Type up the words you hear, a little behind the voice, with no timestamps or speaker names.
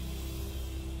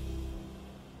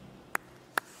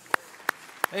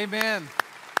Amen.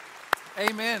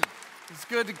 Amen. It's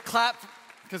good to clap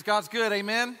because God's good.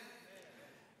 Amen.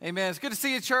 Amen. It's good to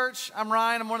see you, church. I'm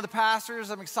Ryan. I'm one of the pastors.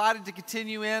 I'm excited to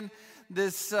continue in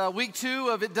this week 2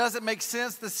 of It Doesn't Make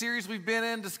Sense, the series we've been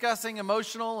in discussing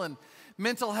emotional and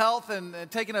mental health and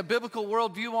taking a biblical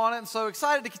worldview on it. And so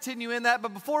excited to continue in that.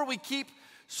 But before we keep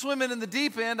swimming in the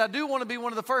deep end, I do want to be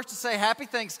one of the first to say Happy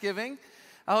Thanksgiving.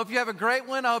 I hope you have a great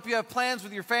one. I hope you have plans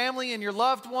with your family and your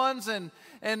loved ones. And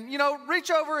you know, reach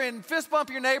over and fist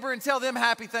bump your neighbor and tell them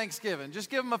Happy Thanksgiving.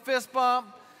 Just give them a fist bump.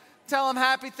 Tell them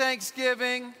Happy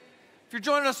Thanksgiving. If you're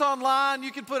joining us online,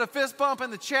 you can put a fist bump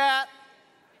in the chat.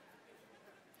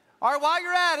 All right, while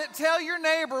you're at it, tell your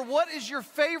neighbor, what is your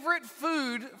favorite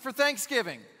food for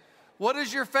Thanksgiving? What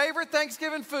is your favorite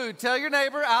Thanksgiving food? Tell your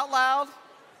neighbor out loud.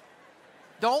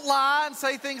 Don't lie and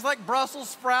say things like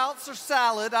Brussels sprouts or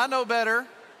salad. I know better.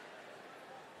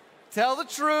 Tell the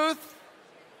truth.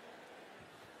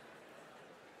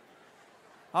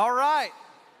 All right.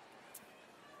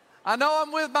 I know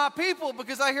I'm with my people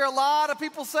because I hear a lot of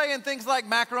people saying things like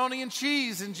macaroni and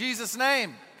cheese in Jesus'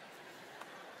 name.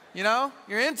 You know,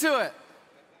 you're into it.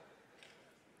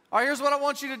 All right, here's what I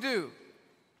want you to do.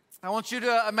 I want you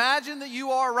to imagine that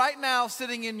you are right now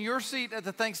sitting in your seat at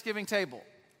the Thanksgiving table.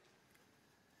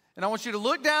 And I want you to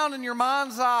look down in your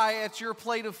mind's eye at your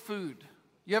plate of food.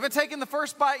 You haven't taken the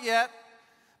first bite yet,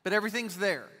 but everything's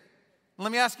there.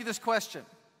 Let me ask you this question.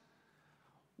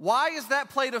 Why is that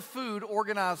plate of food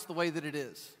organized the way that it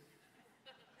is?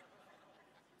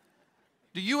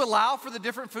 Do you allow for the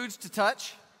different foods to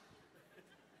touch?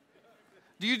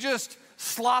 Do you just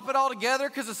slop it all together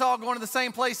because it's all going to the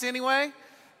same place anyway?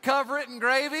 Cover it in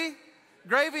gravy?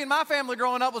 Gravy in my family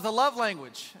growing up was a love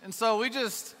language. And so we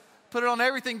just put it on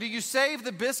everything. Do you save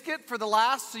the biscuit for the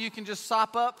last so you can just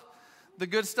sop up the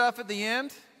good stuff at the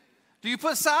end? Do you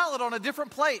put salad on a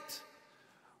different plate?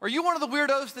 Or are you one of the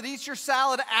weirdos that eats your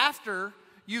salad after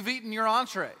you've eaten your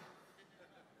entree?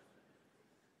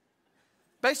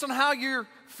 Based on how your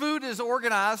food is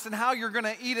organized and how you're going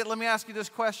to eat it, let me ask you this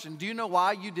question. Do you know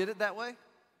why you did it that way?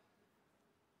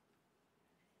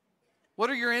 What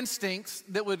are your instincts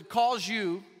that would cause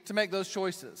you to make those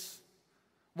choices?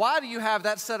 Why do you have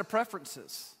that set of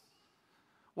preferences?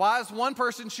 Why does one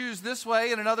person choose this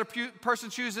way and another person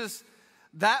chooses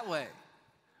that way?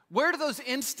 Where do those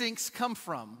instincts come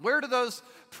from? Where do those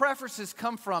preferences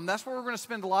come from? That's where we're going to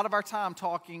spend a lot of our time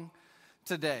talking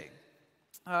today.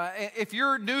 If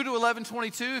you're new to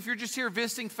 1122, if you're just here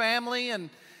visiting family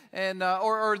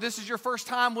or this is your first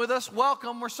time with us,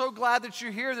 welcome. We're so glad that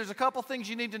you're here. There's a couple things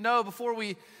you need to know before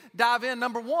we dive in.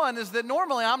 Number one is that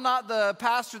normally I'm not the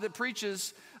pastor that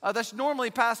preaches. That's normally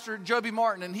Pastor Joby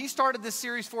Martin, and he started this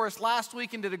series for us last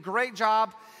week and did a great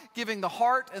job giving the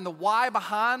heart and the why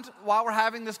behind why we're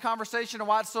having this conversation and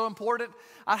why it's so important.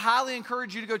 I highly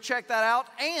encourage you to go check that out,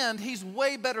 and he's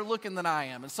way better looking than I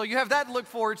am, and so you have that to look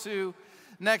forward to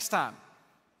next time.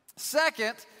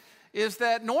 Second is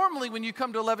that normally when you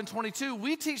come to 1122,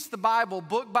 we teach the Bible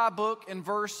book by book and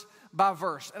verse by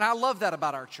verse, and I love that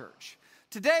about our church.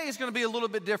 Today is going to be a little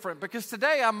bit different because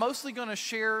today I'm mostly going to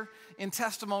share in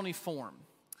testimony form.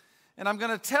 And I'm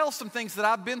going to tell some things that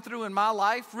I've been through in my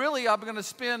life. Really, I'm going to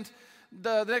spend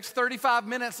the next 35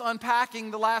 minutes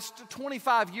unpacking the last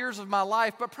 25 years of my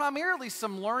life, but primarily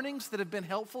some learnings that have been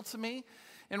helpful to me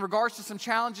in regards to some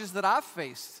challenges that I've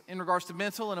faced in regards to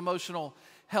mental and emotional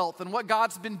health and what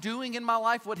God's been doing in my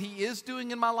life, what He is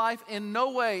doing in my life. In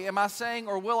no way am I saying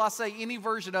or will I say any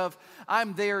version of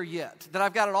I'm there yet, that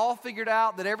I've got it all figured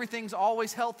out, that everything's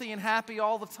always healthy and happy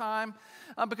all the time.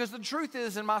 Because the truth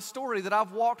is in my story that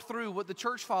I've walked through what the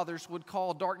church fathers would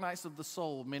call dark nights of the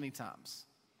soul many times.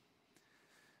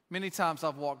 Many times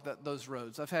I've walked those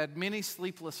roads. I've had many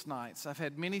sleepless nights. I've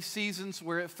had many seasons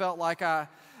where it felt like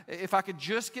if I could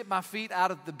just get my feet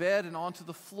out of the bed and onto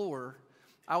the floor,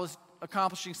 I was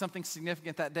accomplishing something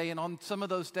significant that day. And on some of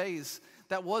those days,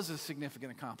 that was a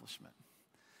significant accomplishment.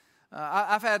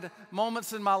 I've had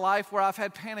moments in my life where I've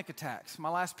had panic attacks. My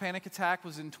last panic attack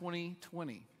was in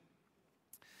 2020.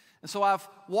 And so I've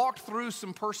walked through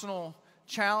some personal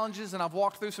challenges and I've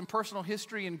walked through some personal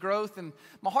history and growth. And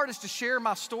my heart is to share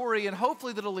my story and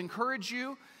hopefully that it'll encourage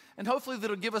you and hopefully that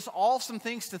it'll give us all some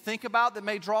things to think about that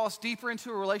may draw us deeper into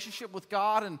a relationship with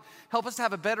God and help us to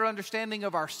have a better understanding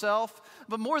of ourselves.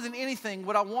 But more than anything,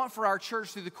 what I want for our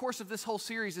church through the course of this whole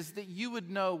series is that you would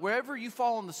know, wherever you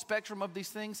fall on the spectrum of these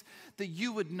things, that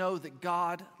you would know that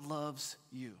God loves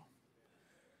you.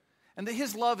 And that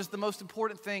His love is the most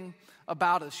important thing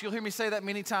about us. You'll hear me say that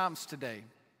many times today.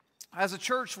 As a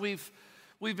church, we've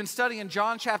We've been studying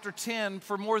John chapter 10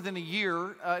 for more than a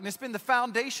year, and it's been the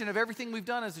foundation of everything we've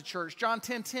done as a church. John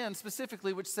 10:10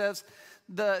 specifically, which says,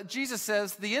 Jesus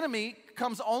says, the enemy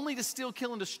comes only to steal,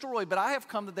 kill, and destroy, but I have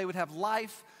come that they would have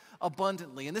life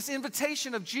abundantly. And this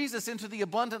invitation of Jesus into the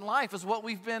abundant life is what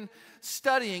we've been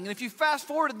studying. And if you fast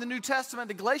forward in the New Testament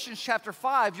to Galatians chapter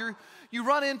 5, you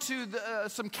run into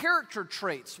some character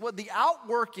traits, what the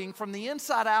outworking from the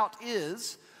inside out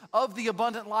is of the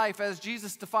abundant life as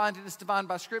Jesus defined it, is defined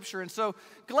by Scripture. And so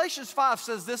Galatians 5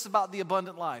 says this about the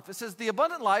abundant life. It says the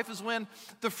abundant life is when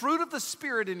the fruit of the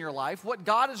Spirit in your life, what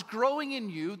God is growing in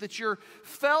you, that your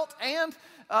felt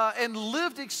and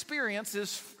lived experience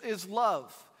is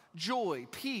love, joy,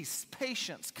 peace,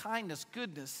 patience, kindness,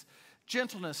 goodness,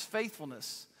 gentleness,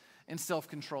 faithfulness, and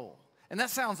self-control. And that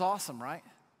sounds awesome, right?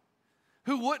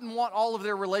 Who wouldn't want all of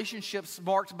their relationships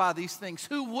marked by these things?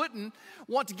 Who wouldn't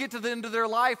want to get to the end of their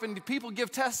life and people give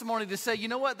testimony to say, you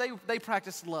know what, they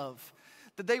practiced love,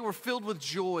 that they were filled with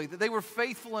joy, that they were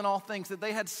faithful in all things, that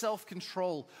they had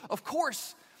self-control. Of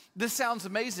course, this sounds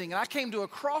amazing. And I came to a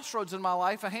crossroads in my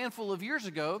life a handful of years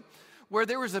ago where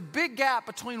there was a big gap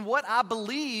between what I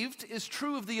believed is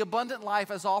true of the abundant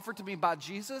life as offered to me by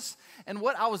Jesus and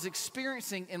what I was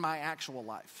experiencing in my actual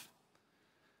life.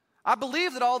 I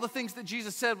believed that all the things that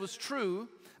Jesus said was true,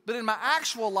 but in my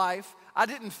actual life, I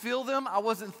didn't feel them, I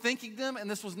wasn't thinking them, and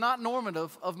this was not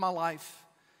normative of my life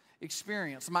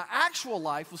experience. My actual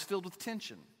life was filled with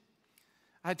tension.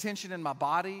 I had tension in my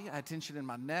body, I had tension in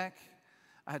my neck,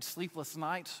 I had sleepless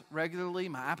nights regularly,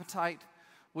 my appetite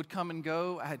would come and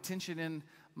go, I had tension in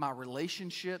my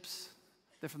relationships,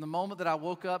 that from the moment that I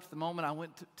woke up to the moment I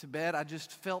went to bed, I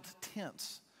just felt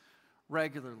tense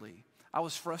regularly. I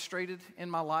was frustrated in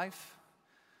my life.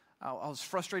 I was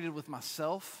frustrated with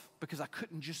myself because I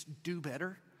couldn't just do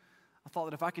better. I thought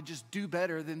that if I could just do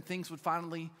better, then things would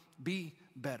finally be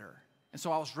better. And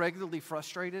so I was regularly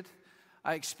frustrated.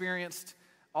 I experienced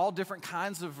all different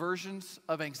kinds of versions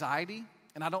of anxiety.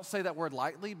 And I don't say that word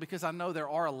lightly because I know there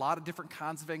are a lot of different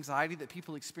kinds of anxiety that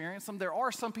people experience. There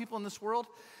are some people in this world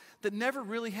that never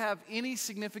really have any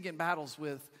significant battles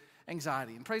with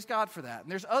anxiety, and praise God for that.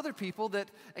 And there's other people that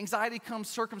anxiety comes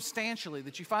circumstantially,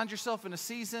 that you find yourself in a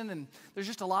season and there's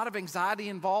just a lot of anxiety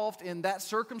involved in that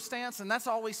circumstance, and that's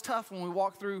always tough when we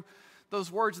walk through those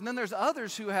words. And then there's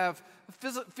others who have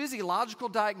physiological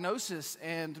diagnosis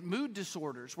and mood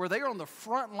disorders where they are on the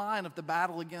front line of the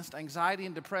battle against anxiety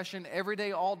and depression every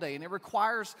day, all day. And it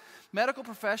requires medical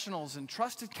professionals and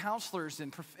trusted counselors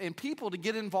and people to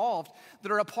get involved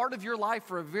that are a part of your life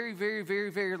for a very, very,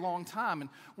 very, very long time. And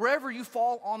wherever you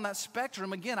fall on that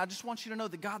spectrum, again, I just want you to know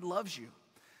that God loves you.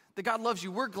 That God loves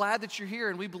you. We're glad that you're here,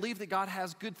 and we believe that God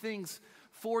has good things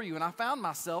for you. And I found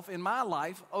myself in my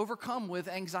life overcome with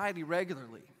anxiety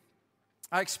regularly.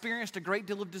 I experienced a great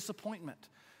deal of disappointment.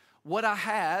 What I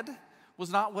had was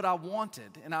not what I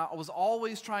wanted, and I was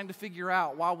always trying to figure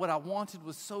out why what I wanted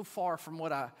was so far from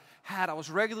what I had. I was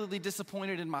regularly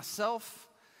disappointed in myself,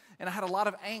 and I had a lot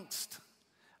of angst.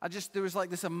 There was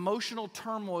like this emotional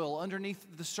turmoil underneath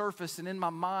the surface and in my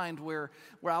mind where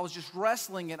I was just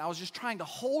wrestling and I was just trying to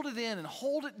hold it in and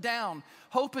hold it down,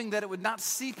 hoping that it would not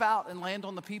seep out and land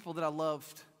on the people that I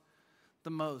loved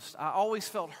the most. I always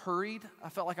felt hurried. I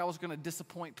felt like I was going to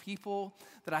disappoint people,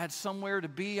 that I had somewhere to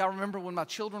be. I remember when my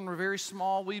children were very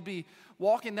small, we'd be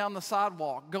walking down the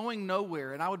sidewalk, going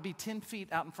nowhere, and I would be 10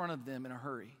 feet out in front of them in a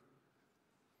hurry.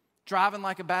 Driving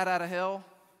like a bat out of hell.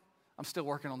 I'm still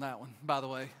working on that one, by the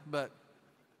way. But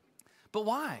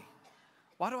why?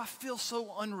 Why do I feel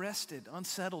so unrested,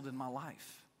 unsettled in my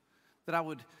life that I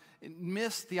would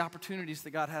miss the opportunities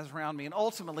that God has around me? And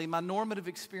ultimately, my normative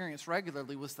experience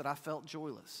regularly was that I felt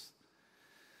joyless.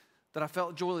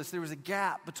 There was a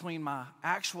gap between my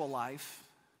actual life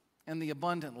and the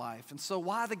abundant life. And so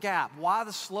why the gap? Why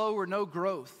the slow or no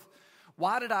growth?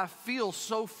 Why did I feel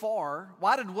so far?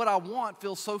 Why did what I want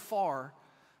feel so far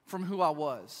from who I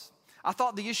was? I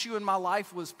thought the issue in my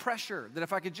life was pressure, that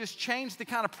if I could just change the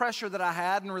kind of pressure that I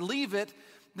had and relieve it,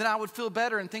 then I would feel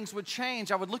better and things would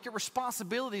change. I would look at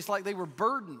responsibilities like they were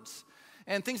burdens,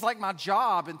 and things like my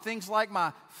job and things like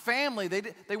my family.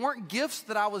 They weren't gifts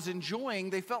that I was enjoying.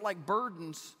 They felt like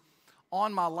burdens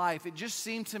on my life. It just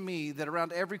seemed to me that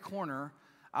around every corner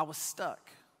I was stuck.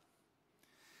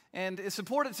 And it's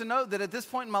important to note that at this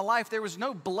point in my life, there was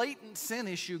no blatant sin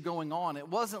issue going on. It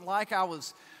wasn't like I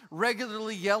was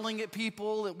regularly yelling at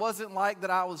people. It wasn't like that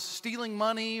I was stealing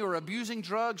money or abusing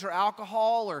drugs or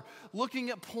alcohol or looking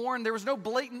at porn. There was no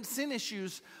blatant sin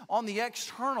issues on the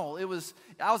external. I was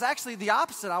actually the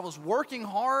opposite. I was working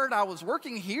hard. I was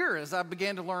working here as I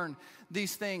began to learn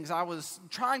these things. I was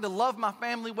trying to love my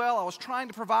family well. I was trying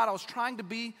to provide. I was trying to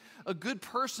be a good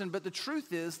person. But the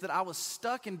truth is that I was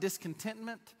stuck in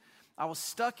discontentment. I was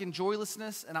stuck in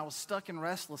joylessness, and I was stuck in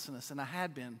restlessness, and I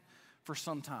had been for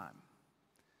some time.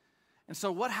 And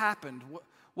so what happened?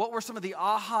 What were some of the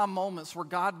aha moments where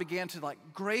God began to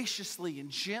graciously and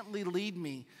gently lead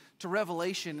me to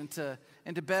revelation and to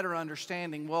better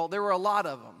understanding? Well, there were a lot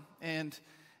of them.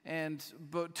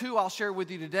 But two I'll share with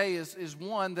you today is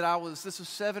one that this was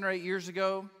 7 or 8 years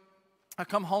ago. I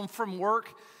come home from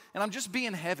work, and I'm just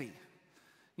being heavy.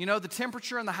 You know, the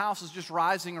temperature in the house is just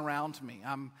rising around me.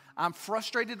 I'm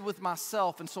frustrated with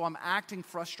myself, and so I'm acting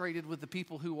frustrated with the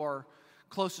people who are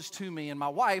closest to me. And my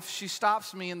wife, she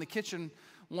stops me in the kitchen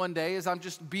one day as I'm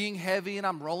just being heavy, and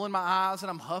I'm rolling my eyes, and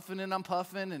I'm huffing and I'm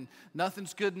puffing, and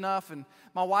nothing's good enough. And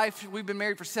my wife, we've been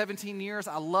married for 17 years.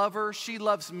 I love her. She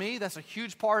loves me. That's a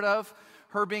huge part of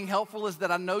her being helpful, is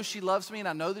that I know she loves me, and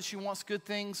I know that she wants good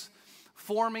things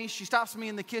for me. She stops me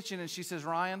in the kitchen, and she says,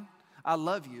 "Ryan, I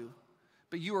love you,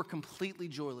 but you are completely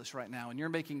joyless right now, and you're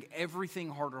making everything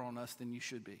harder on us than you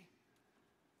should be."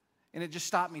 And it just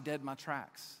stopped me dead in my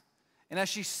tracks. And as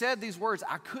she said these words,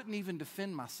 I couldn't even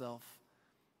defend myself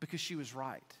because she was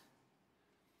right.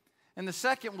 And the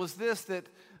second was this, that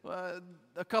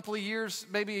a couple of years,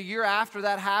 maybe a year after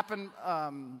that happened,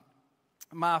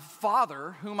 my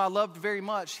father, whom I loved very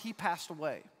much, he passed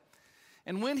away.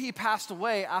 And when he passed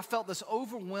away, I felt this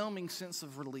overwhelming sense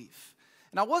of relief.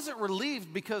 And I wasn't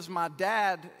relieved because my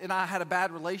dad and I had a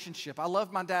bad relationship. I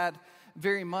loved my dad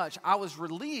very much. I was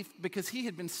relieved because he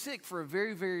had been sick for a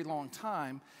very, very long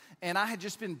time, and I had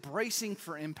just been bracing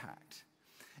for impact.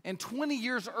 And 20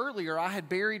 years earlier, I had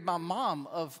buried my mom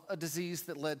of a disease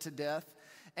that led to death,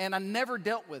 and I never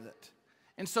dealt with it.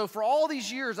 And so for all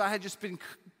these years, I had just been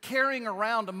carrying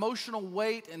around emotional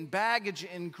weight and baggage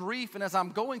and grief. And as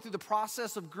I'm going through the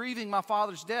process of grieving my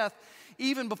father's death,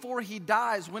 even before he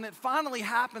dies, when it finally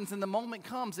happens and the moment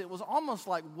comes, it was almost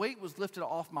like weight was lifted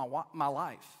off my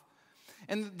life.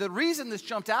 And the reason this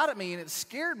jumped out at me and it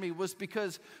scared me was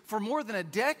because for more than a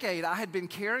decade, I had been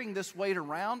carrying this weight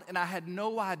around, and I had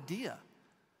no idea.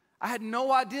 I had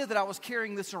no idea that I was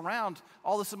carrying this around,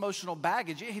 all this emotional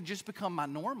baggage. It had just become my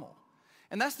normal.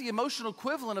 And that's the emotional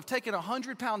equivalent of taking a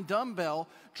 100-pound dumbbell,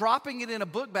 dropping it in a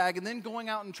book bag, and then going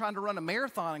out and trying to run a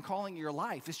marathon and calling it your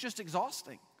life. It's just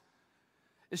exhausting.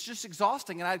 It's just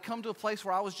exhausting. And I'd come to a place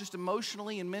where I was just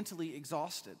emotionally and mentally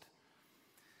exhausted.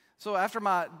 So after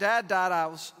my dad died, I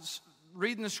was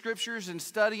reading the scriptures and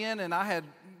studying, and I had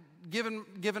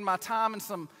given my time and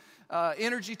some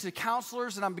energy to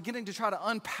counselors, and I'm beginning to try to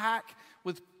unpack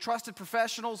with trusted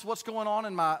professionals what's going on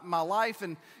in my life.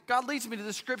 And God leads me to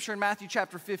this scripture in Matthew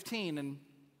chapter 15, and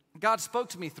God spoke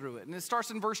to me through it. And it starts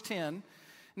in verse 10, and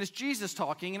it's Jesus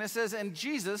talking, and it says, "And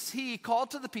Jesus, he called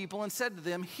to the people and said to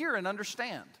them, 'Hear and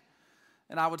understand.'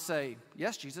 And I would say,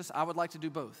 'Yes, Jesus, I would like to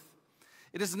do both.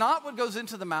 It is not what goes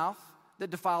into the mouth that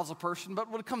defiles a person, but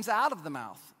what comes out of the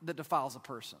mouth that defiles a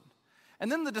person.'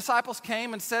 And then the disciples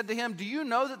came and said to him, 'Do you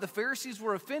know that the Pharisees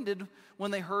were offended when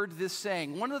they heard this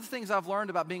saying?'" One of the things I've learned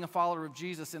about being a follower of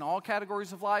Jesus in all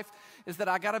categories of life is that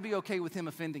I got to be okay with him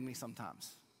offending me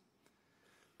sometimes.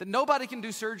 That nobody can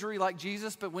do surgery like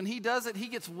Jesus, but when he does it, he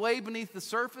gets way beneath the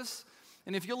surface.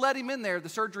 And if you'll let him in there, the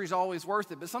surgery's always worth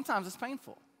it, but sometimes it's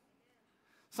painful.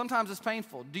 Sometimes it's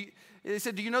painful. They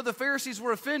said, "Do you know the Pharisees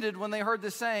were offended when they heard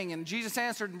this saying?" And Jesus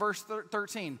answered in verse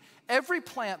 13, "Every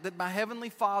plant that my heavenly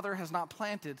Father has not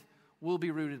planted will be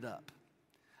rooted up.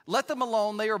 Let them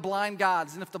alone, they are blind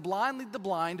guides. And if the blind lead the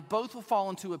blind, both will fall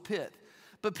into a pit."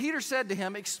 But Peter said to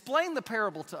him, "Explain the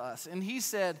parable to us." And he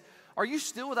said, "Are you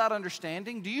still without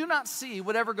understanding? Do you not see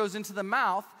whatever goes into the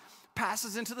mouth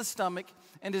passes into the stomach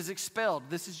and is expelled?"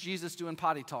 This is Jesus doing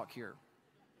potty talk here.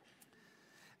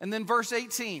 And then verse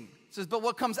 18 says, "But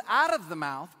what comes out of the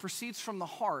mouth proceeds from the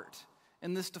heart,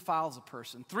 and this defiles a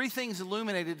person." 3 things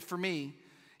illuminated for me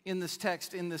in this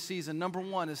text in this season. Number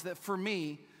 1 is that for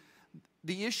me,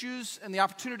 the issues and the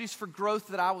opportunities for growth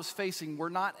that I was facing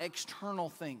were not external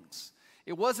things.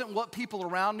 It wasn't what people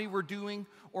around me were doing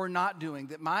or not doing,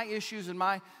 that my issues and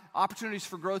my opportunities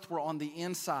for growth were on the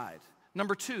inside.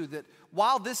 Number 2, that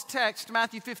while this text,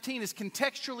 Matthew 15, is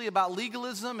contextually about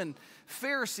legalism and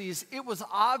Pharisees, it was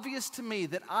obvious to me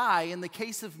that I, in the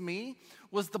case of me,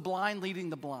 was the blind leading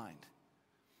the blind.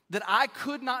 That I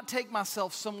could not take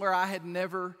myself somewhere I had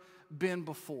never been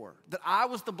before. That I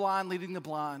was the blind leading the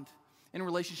blind in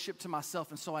relationship to myself,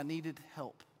 and so I needed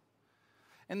help.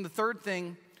 And the third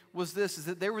thing was this, is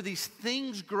that there were these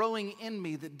things growing in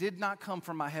me that did not come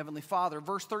from my Heavenly Father.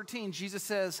 Verse 13, Jesus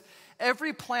says,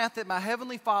 every plant that my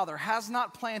Heavenly Father has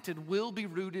not planted will be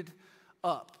rooted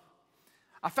up.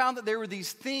 I found that there were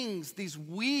these things, these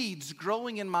weeds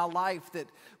growing in my life that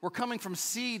were coming from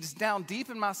seeds down deep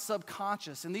in my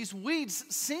subconscious. And these weeds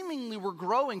seemingly were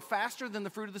growing faster than the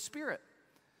fruit of the Spirit.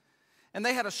 And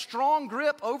they had a strong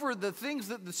grip over the things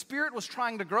that the Spirit was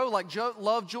trying to grow, like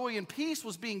love, joy, and peace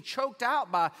was being choked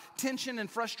out by tension and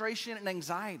frustration and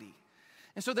anxiety.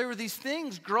 And so there were these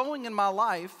things growing in my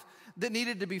life that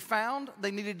needed to be found,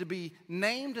 they needed to be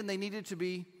named, and they needed to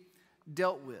be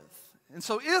dealt with. And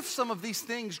so if some of these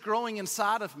things growing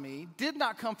inside of me did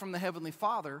not come from the Heavenly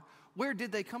Father, where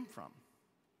did they come from?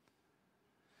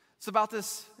 It's about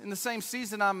this, in the same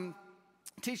season, I'm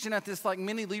teaching at this like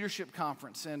mini leadership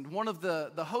conference, and one of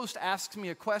the hosts asks me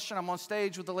a question. I'm on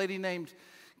stage with a lady named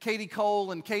Katie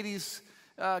Cole, and Katie's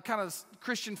kind of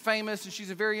Christian famous, and she's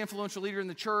a very influential leader in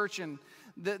the church, and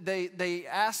they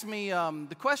asked me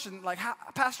the question, like,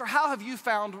 Pastor, how have you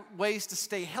found ways to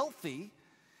stay healthy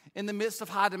in the midst of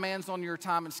high demands on your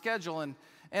time and schedule?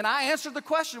 And I answered the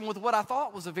question with what I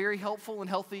thought was a very helpful and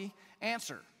healthy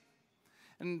answer.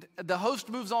 And the host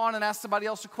moves on and asks somebody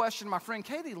else a question. My friend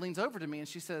Katie leans over to me and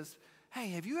she says, hey,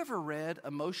 have you ever read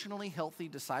Emotionally Healthy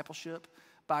Discipleship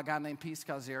by a guy named Pete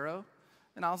Scazzero?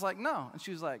 And I was like, no. And she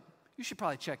was like, you should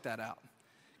probably check that out.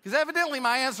 Because evidently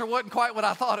my answer wasn't quite what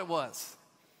I thought it was.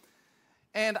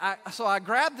 And so I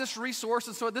grabbed this resource,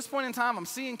 and so at this point in time, I'm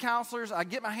seeing counselors. I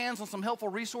get my hands on some helpful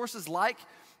resources like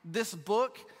this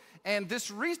book, and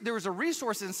there was a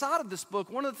resource inside of this book.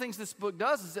 One of the things this book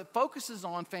does is it focuses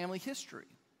on family history.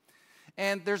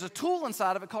 And there's a tool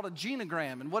inside of it called a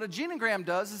genogram, and what a genogram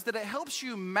does is that it helps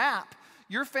you map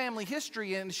your family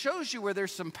history and shows you where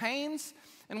there's some pains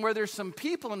and where there's some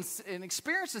people and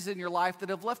experiences in your life that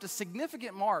have left a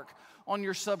significant mark on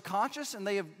your subconscious, and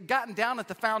they have gotten down at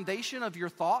the foundation of your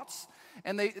thoughts,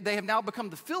 and they have now become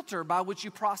the filter by which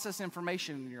you process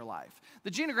information in your life.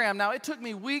 The genogram, now, it took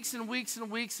me weeks and weeks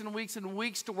and weeks and weeks and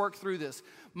weeks to work through this.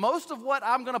 Most of what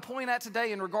I'm going to point at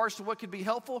today in regards to what could be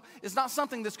helpful is not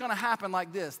something that's going to happen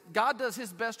like this. God does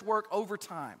His best work over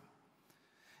time.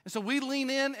 And so we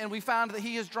lean in and we find that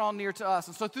He has drawn near to us.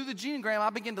 And so through the genogram, I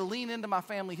begin to lean into my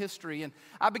family history. And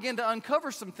I begin to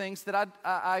uncover some things that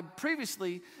I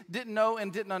previously didn't know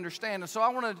and didn't understand. And so I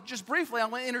want to just briefly, I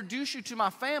want to introduce you to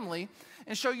my family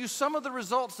and show you some of the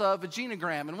results of a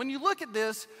genogram. And when you look at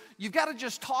this, you've got to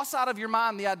just toss out of your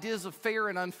mind the ideas of fair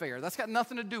and unfair. That's got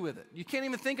nothing to do with it. You can't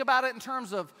even think about it in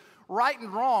terms of right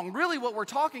and wrong. Really what we're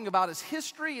talking about is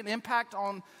history and impact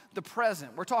on the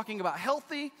present. We're talking about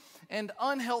healthy and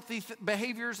unhealthy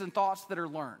behaviors and thoughts that are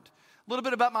learned. A little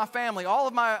bit about my family. All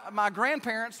of my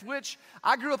grandparents, which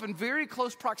I grew up in very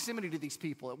close proximity to these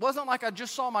people. It wasn't like I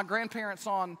just saw my grandparents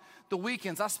on the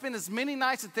weekends. I spent as many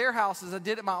nights at their house as I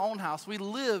did at my own house. We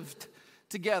lived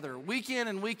together, week in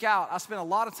and week out. I spent a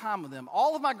lot of time with them.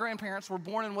 All of my grandparents were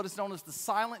born in what is known as the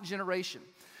silent generation,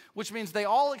 which means they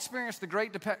all experienced the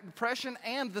Great Depression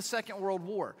and the Second World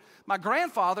War. My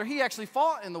grandfather, he actually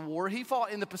fought in the war. He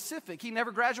fought in the Pacific. He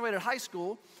never graduated high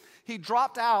school. He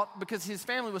dropped out because his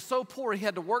family was so poor he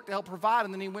had to work to help provide,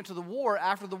 and then he went to the war.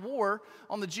 After the war,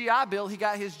 on the GI Bill, he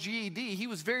got his GED. He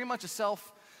was very much a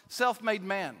self-made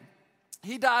man.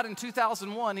 He died in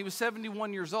 2001. He was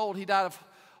 71 years old. He died of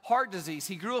heart disease.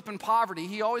 He grew up in poverty.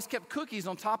 He always kept cookies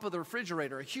on top of the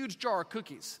refrigerator, a huge jar of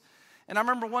cookies. And I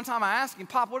remember one time I asked him,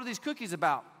 Pop, what are these cookies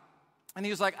about? And he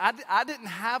was like, I didn't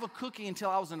have a cookie until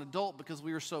I was an adult because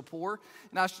we were so poor.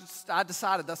 And I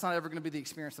decided that's not ever going to be the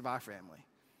experience of our family.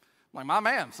 I'm like, my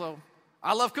man, so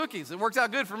I love cookies. It works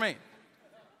out good for me.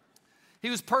 He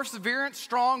was perseverant,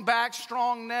 strong back,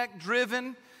 strong neck,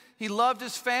 driven. He loved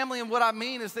his family, and what I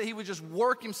mean is that he would just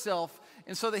work himself,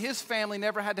 and so that his family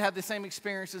never had to have the same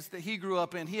experiences that he grew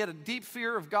up in. He had a deep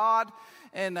fear of God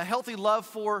and a healthy love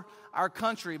for our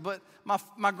country. But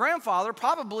my grandfather,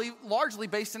 probably largely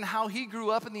based on how he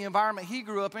grew up in the environment he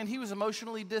grew up in, he was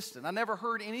emotionally distant. I never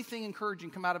heard anything encouraging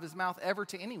come out of his mouth ever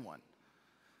to anyone.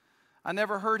 I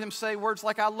never heard him say words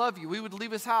like, I love you. We would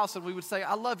leave his house and we would say,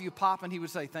 I love you, Pop, and he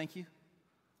would say, thank you.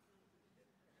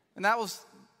 And that was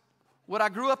what I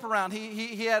grew up around.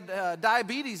 He had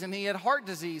diabetes and he had heart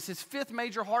disease. His fifth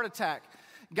major heart attack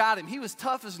got him. He was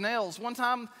tough as nails. One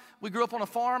time we grew up on a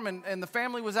farm and the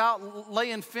family was out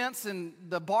laying fence and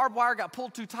the barbed wire got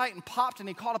pulled too tight and popped, and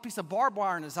he caught a piece of barbed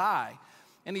wire in his eye.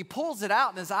 And he pulls it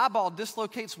out and his eyeball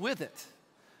dislocates with it.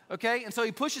 Okay? And so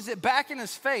he pushes it back in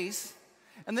his face,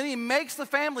 and then he makes the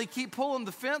family keep pulling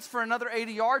the fence for another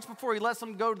 80 yards before he lets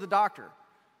them go to the doctor.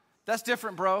 That's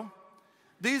different, bro.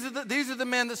 These are the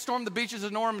men that stormed the beaches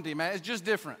of Normandy, man. It's just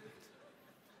different.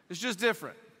 It's just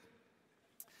different.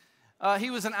 He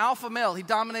was an alpha male. He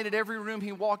dominated every room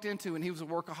he walked into, and he was a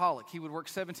workaholic. He would work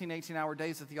 17, 18-hour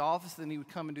days at the office, then he would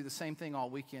come and do the same thing all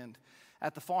weekend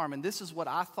at the farm. And this is what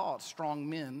I thought strong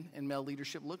men in male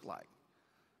leadership looked like,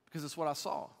 because it's what I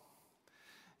saw.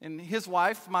 And his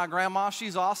wife, my grandma,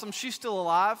 she's awesome. She's still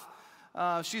alive.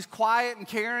 She's quiet and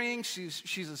caring.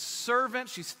 She's a servant.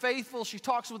 She's faithful. She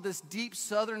talks with this deep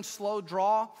Southern slow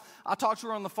drawl. I talked to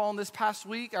her on the phone this past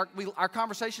week. Our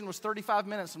conversation was 35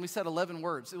 minutes, and we said 11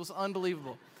 words. It was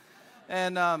unbelievable.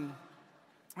 And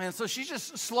so she's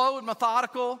just slow and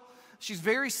methodical. She's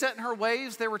very set in her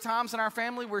ways. There were times in our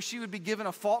family where she would be given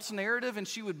a false narrative, and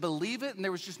she would believe it, and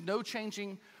there was just no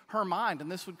changing her mind,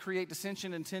 and this would create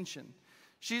dissension and tension.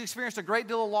 She experienced a great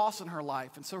deal of loss in her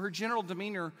life, and so her general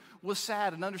demeanor was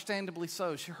sad, and understandably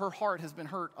so. Her heart has been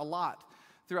hurt a lot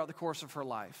throughout the course of her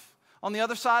life. On the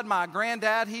other side, my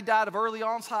granddad, he died of early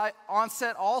onset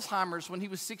Alzheimer's when he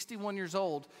was 61 years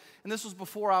old, and this was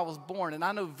before I was born. And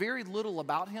I know very little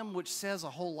about him, which says a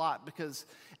whole lot, because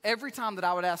every time that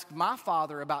I would ask my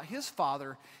father about his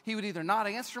father, he would either not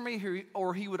answer me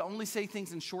or he would only say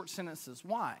things in short sentences.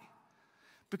 Why?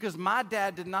 Because my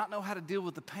dad did not know how to deal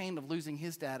with the pain of losing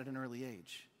his dad at an early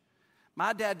age.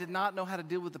 My dad did not know how to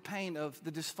deal with the pain of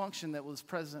the dysfunction that was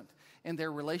present in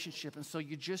their relationship, and so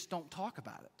you just don't talk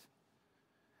about it.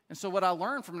 And so what I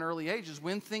learned from an early age is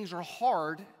when things are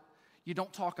hard, you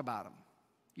don't talk about them.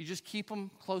 You just keep them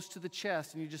close to the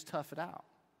chest, and you just tough it out.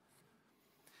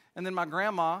 And then my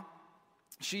grandma,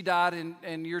 she died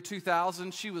in year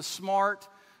 2000. She was smart,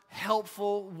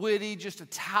 helpful, witty, just a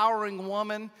towering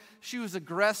woman. She was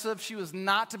aggressive. She was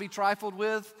not to be trifled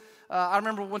with. I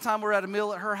remember one time we were at a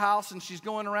meal at her house, and she's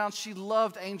going around. She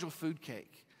loved angel food cake.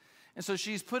 And so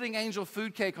she's putting angel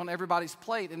food cake on everybody's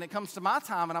plate, and it comes to my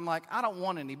time, and I'm like, I don't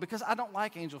want any, because I don't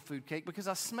like angel food cake, because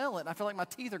I smell it, and I feel like my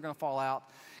teeth are going to fall out,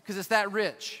 because it's that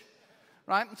rich,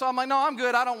 right? And so I'm like, no, I'm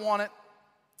good. I don't want it.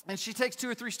 And she takes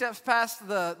 2 or 3 steps past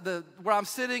the where I'm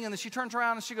sitting, and then she turns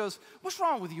around, and she goes, what's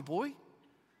wrong with you, boy?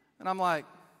 And I'm like,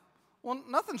 well,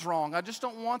 nothing's wrong. I just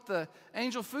don't want the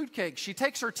angel food cake. She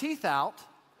takes her teeth out,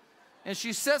 and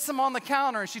she sets them on the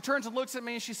counter, and she turns and looks at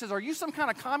me, and she says, are you some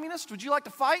kind of communist? Would you like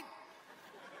to fight?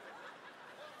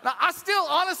 Now, I still,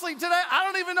 honestly, today, I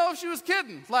don't even know if she was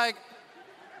kidding. Like,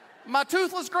 my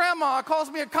toothless grandma calls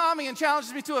me a commie and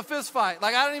challenges me to a fist fight.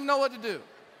 Like, I don't even know what to do.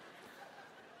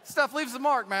 Stuff leaves a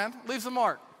mark, man. Leaves a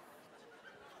mark.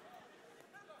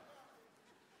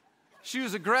 She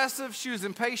was aggressive. She was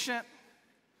impatient.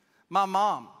 My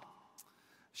mom,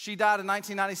 she died in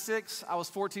 1996. I was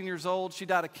 14 years old. She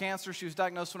died of cancer. She was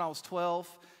diagnosed when I was 12.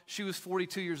 She was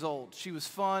 42 years old. She was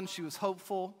fun. She was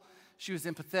hopeful. She was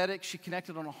empathetic. She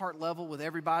connected on a heart level with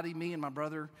everybody, me and my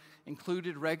brother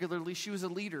included, regularly. She was a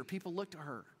leader. People looked to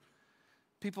her.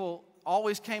 People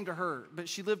always came to her, but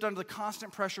she lived under the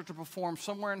constant pressure to perform.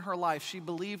 Somewhere in her life,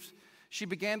 she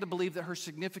began to believe that her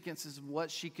significance is what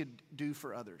she could do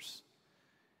for others.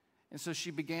 And so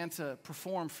she began to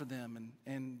perform for them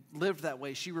and lived that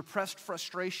way. She repressed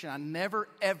frustration. I never,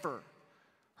 ever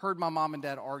heard my mom and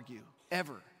dad argue,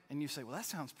 ever. And you say, well, that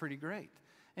sounds pretty great.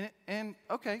 And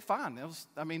okay, fine.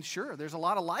 Sure, there's a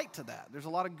lot of light to that. There's a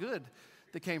lot of good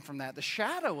that came from that. The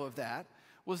shadow of that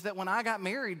was that when I got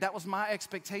married, that was my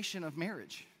expectation of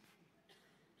marriage.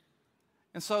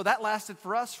 And so that lasted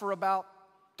for us for about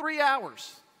 3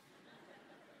 hours.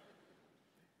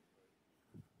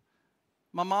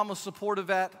 My mom was supportive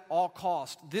at all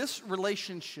costs. This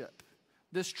relationship,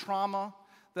 this trauma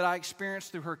that I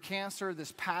experienced through her cancer,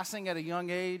 this passing at a young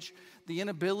age, the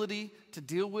inability to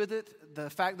deal with it, the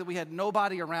fact that we had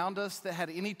nobody around us that had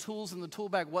any tools in the tool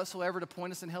bag whatsoever to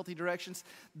point us in healthy directions,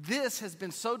 this has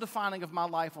been so defining of my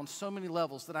life on so many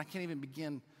levels that I can't even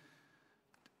begin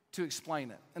to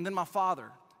explain it. And then my father,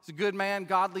 he's a good man,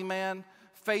 godly man,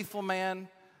 faithful man,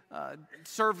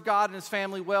 served God and his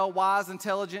family well, wise,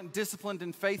 intelligent, disciplined,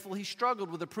 and faithful. He struggled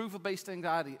with approval-based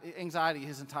anxiety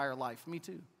his entire life. Me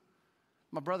too.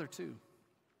 My brother too.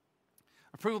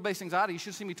 Approval-based anxiety, you should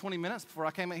have seen me 20 minutes before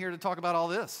I came out here to talk about all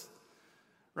this,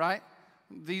 right?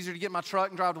 It's easier to get in my truck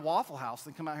and drive to Waffle House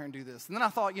than come out here and do this. And then I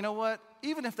thought, you know what?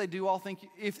 Even if they do all think,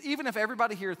 even if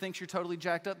everybody here thinks you're totally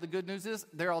jacked up, the good news is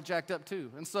they're all jacked up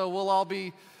too. And so we'll all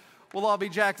be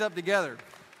jacked up together.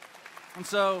 And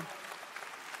so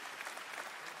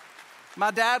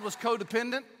my dad was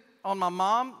codependent on my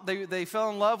mom. They fell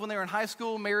in love when they were in high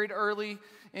school, married early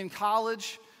in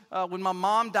college. When my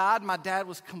mom died, my dad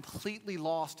was completely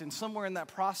lost. And somewhere in that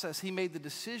process, he made the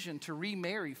decision to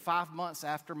remarry 5 months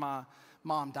after my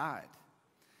mom died.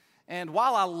 And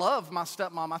while I love my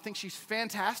stepmom, I think she's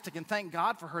fantastic, and thank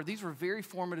God for her, these were very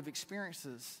formative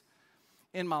experiences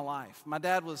in my life. My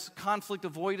dad was conflict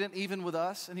avoidant even with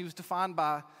us, and he was defined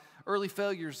by early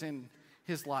failures in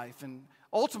his life. And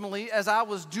ultimately, as I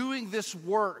was doing this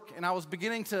work and I was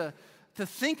beginning to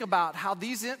think about how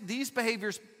these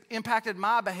behaviors impacted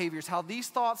my behaviors, how these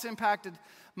thoughts impacted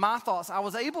my thoughts, I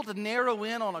was able to narrow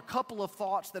in on a couple of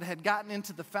thoughts that had gotten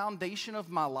into the foundation of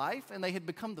my life, and they had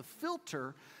become the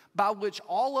filter by which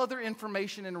all other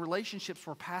information and relationships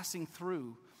were passing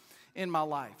through in my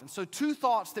life. And so 2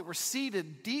 thoughts that were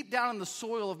seated deep down in the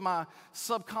soil of my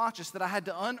subconscious that I had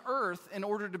to unearth in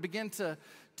order to begin to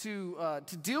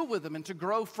deal with them and to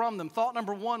grow from them. Thought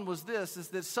number 1 was this, is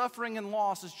that suffering and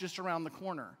loss is just around the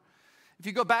corner. If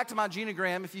you go back to my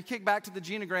genogram, if you kick back to the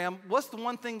genogram, what's the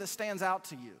one thing that stands out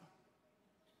to you?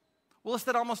 Well, it's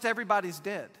that almost everybody's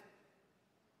dead.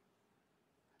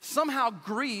 Somehow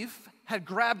grief had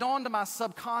grabbed onto my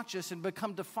subconscious and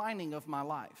become defining of my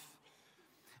life.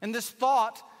 And this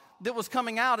thought that was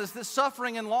coming out is that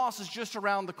suffering and loss is just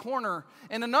around the corner.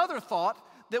 And another thought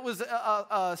that was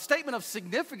a statement of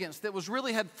significance that was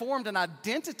really had formed an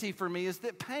identity for me is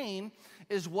that pain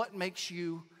is what makes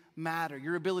you matter.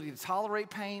 Your ability to tolerate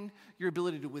pain, your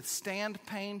ability to withstand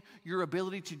pain, your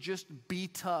ability to just be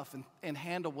tough and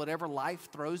handle whatever life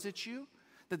throws at you,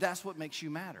 that's what makes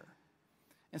you matter.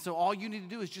 And so all you need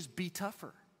to do is just be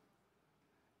tougher.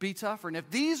 Be tougher. And if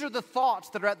these are the thoughts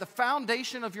that are at the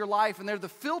foundation of your life and they're the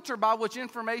filter by which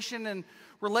information and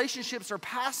relationships are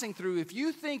passing through, if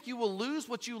you think you will lose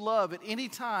what you love at any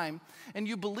time and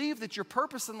you believe that your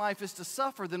purpose in life is to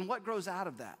suffer, then what grows out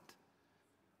of that?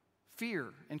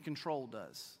 Fear and control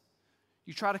does.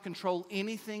 You try to control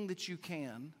anything that you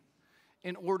can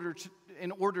in order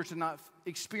to not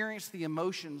experience the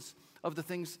emotions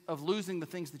of losing the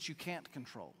things that you can't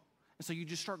control. And so you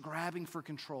just start grabbing for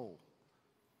control.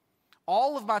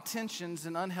 All of my tensions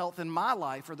and unhealth in my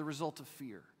life are the result of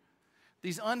fear.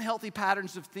 These unhealthy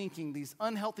patterns of thinking, these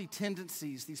unhealthy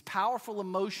tendencies, these powerful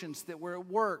emotions that were at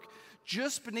work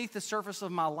just beneath the surface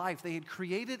of my life, they had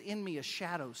created in me a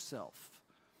shadow self.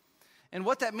 And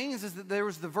what that means is that there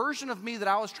was the version of me that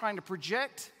I was trying to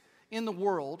project in the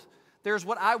world. There's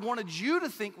what I wanted you to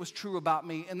think was true about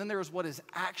me, and then there was what is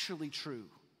actually true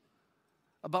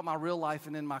about my real life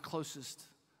and in my closest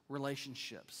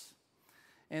relationships.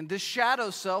 And this shadow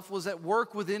self was at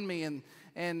work within me,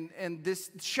 and this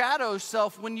shadow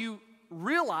self, when you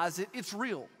realize it, it's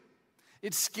real.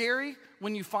 It's scary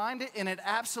when you find it, and it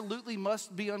absolutely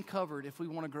must be uncovered if we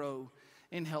want to grow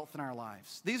in health in our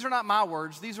lives. These are not my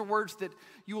words. These are words that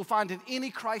you will find in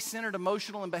any Christ-centered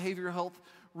emotional and behavioral health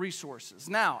resources.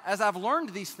 Now, as I've learned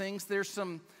these things, there's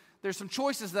some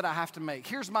choices that I have to make.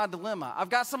 Here's my dilemma. I've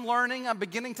got some learning. I'm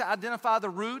beginning to identify the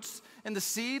roots and the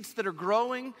seeds that are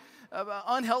growing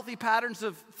unhealthy patterns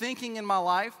of thinking in my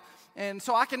life. And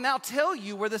so I can now tell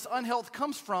you where this unhealth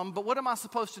comes from, but what am I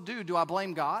supposed to do? Do I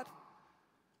blame God?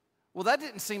 Well, that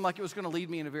didn't seem like it was going to lead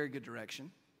me in a very good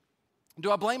direction.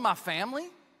 Do I blame my family?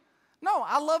 No,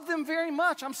 I love them very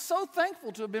much. I'm so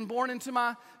thankful to have been born into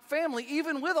my family,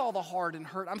 even with all the hard and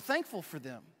hurt. I'm thankful for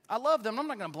them. I love them. I'm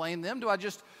not going to blame them. Do I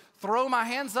just throw my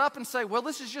hands up and say, well,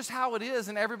 this is just how it is,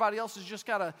 and everybody else has just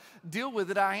got to deal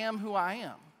with it. I am who I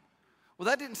am. Well,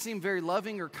 that didn't seem very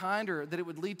loving or kind, or that it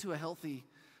would lead to a healthy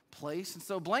place. And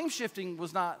so blame shifting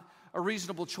was not a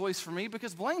reasonable choice for me,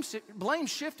 because blame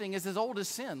shifting is as old as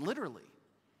sin, literally.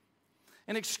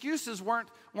 And excuses weren't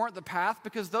the path,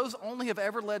 because those only have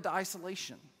ever led to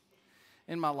isolation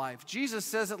in my life. Jesus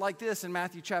says it like this in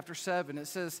Matthew chapter 7. It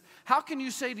says, how can you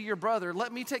say to your brother,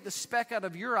 let me take the speck out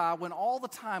of your eye, when all the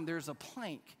time there's a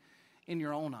plank in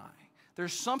your own eye?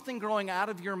 There's something growing out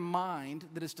of your mind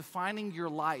that is defining your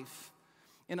life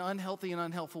in unhealthy and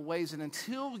unhelpful ways. And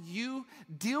until you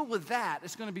deal with that,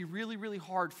 it's going to be really, really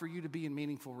hard for you to be in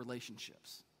meaningful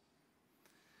relationships.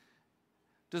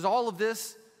 Does all of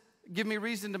this give me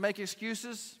reason to make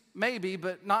excuses? Maybe,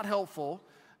 but not helpful.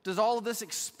 Does all of this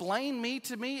explain me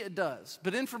to me? It does.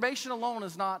 But information alone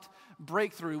is not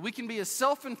breakthrough. We can be as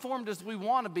self-informed as we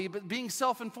want to be, but being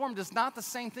self-informed is not the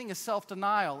same thing as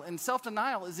self-denial. And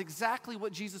self-denial is exactly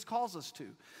what Jesus calls us to.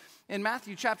 In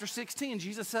Matthew chapter 16,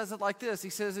 Jesus says it like this. He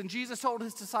says, and Jesus told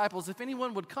his disciples, if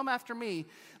anyone would come after me,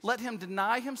 let him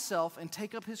deny himself and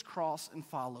take up his cross and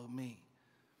follow me.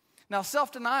 Now,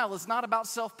 self-denial is not about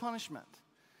self-punishment.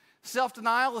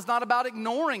 Self-denial is not about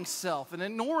ignoring self and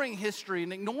ignoring history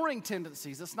and ignoring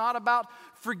tendencies. It's not about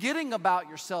forgetting about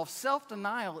yourself.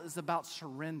 Self-denial is about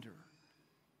surrender.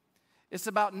 It's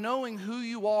about knowing who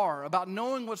you are, about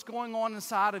knowing what's going on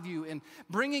inside of you and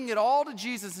bringing it all to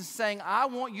Jesus and saying, I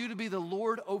want you to be the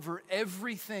Lord over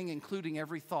everything, including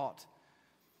every thought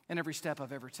and every step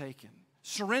I've ever taken.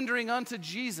 Surrendering unto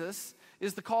Jesus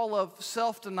is the call of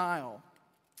self-denial.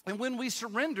 And when we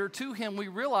surrender to him, we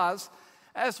realize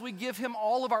as we give him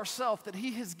all of ourself that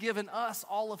he has given us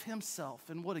all of himself,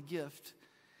 and what a gift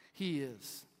he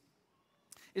is.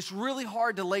 It's really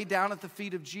hard to lay down at the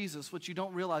feet of Jesus what you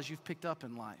don't realize you've picked up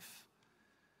in life.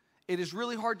 It is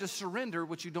really hard to surrender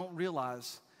what you don't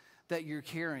realize that you're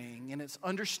carrying. And it's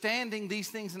understanding these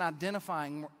things and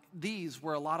identifying these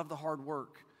where a lot of the hard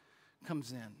work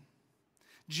comes in.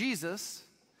 Jesus,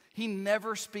 he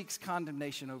never speaks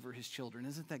condemnation over his children.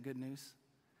 Isn't that good news?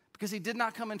 Because he did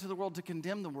not come into the world to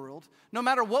condemn the world. No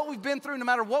matter what we've been through, no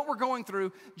matter what we're going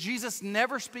through, Jesus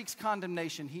never speaks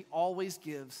condemnation. He always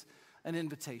gives an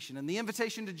invitation. And the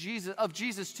invitation of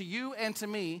Jesus to you and to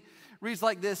me reads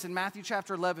like this in Matthew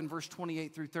chapter 11, verse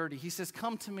 28 through 30. He says,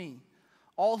 come to me,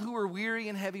 all who are weary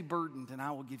and heavy burdened, and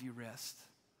I will give you rest.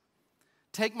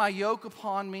 Take my yoke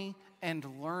upon me and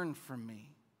learn from me.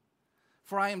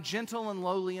 For I am gentle and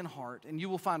lowly in heart, and you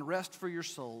will find rest for your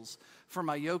souls. For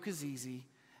my yoke is easy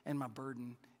and my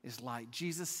burden is light.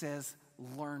 Jesus says,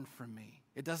 learn from me.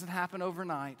 It doesn't happen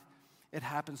overnight. It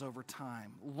happens over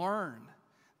time. Learn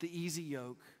the easy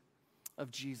yoke of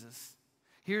Jesus.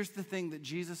 Here's the thing that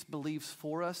Jesus believes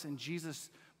for us and Jesus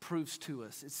proves to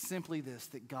us. It's simply this,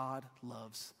 that God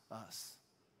loves us.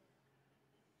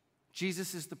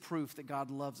 Jesus is the proof that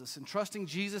God loves us. And trusting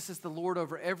Jesus as the Lord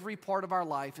over every part of our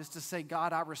life is to say,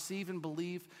 God, I receive and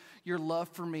believe your love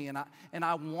for me. And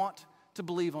I want to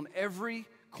believe on every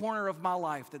corner of my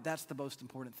life that that's the most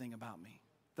important thing about me,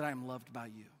 that I am loved by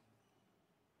you.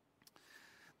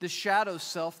 This shadow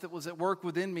self that was at work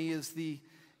within me is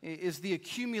the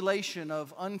accumulation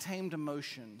of untamed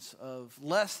emotions, of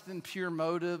less than pure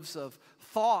motives, of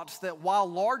thoughts that, while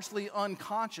largely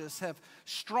unconscious, have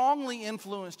strongly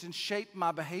influenced and shaped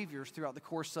my behaviors throughout the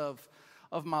course of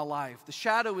my life. The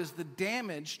shadow is the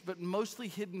damaged but mostly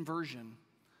hidden version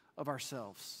of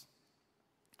ourselves.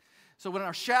 So when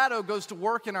our shadow goes to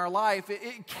work in our life,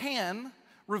 it can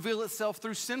reveal itself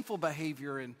through sinful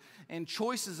behavior and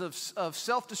choices of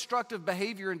self-destructive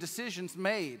behavior and decisions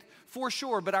made, for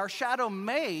sure. But our shadow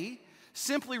may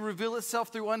simply reveal itself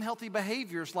through unhealthy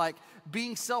behaviors like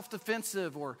being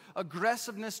self-defensive or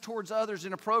aggressiveness towards others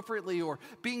inappropriately, or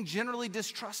being generally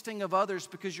distrusting of others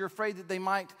because you're afraid that they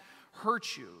might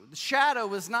hurt you. The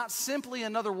shadow is not simply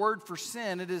another word for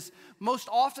sin. It is most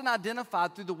often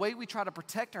identified through the way we try to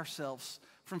protect ourselves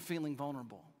from feeling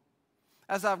vulnerable.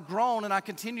 As I've grown and I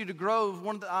continue to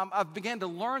grow, I've began to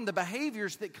learn the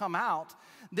behaviors that come out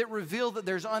that reveal that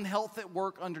there's unhealth at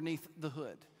work underneath the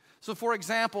hood. So for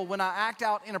example, when I act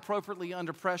out inappropriately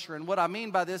under pressure, and what I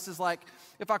mean by this is like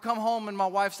if I come home and my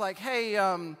wife's like, hey,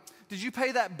 did you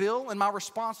pay that bill? And my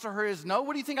response to her is, no,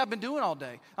 what do you think I've been doing all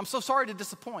day? I'm so sorry to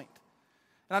disappoint.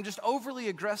 And I'm just overly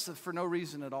aggressive for no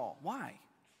reason at all. Why?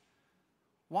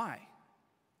 Why?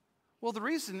 Well, the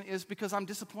reason is because I'm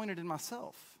disappointed in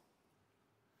myself.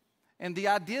 And the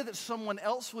idea that someone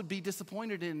else would be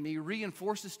disappointed in me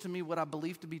reinforces to me what I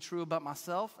believe to be true about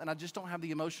myself, and I just don't have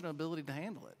the emotional ability to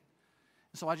handle it.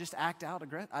 So I just act out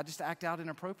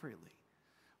inappropriately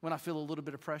when I feel a little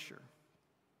bit of pressure.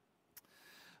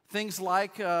 Things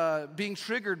like being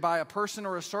triggered by a person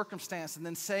or a circumstance and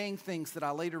then saying things that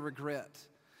I later regret.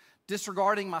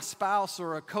 Disregarding my spouse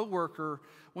or a coworker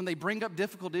when they bring up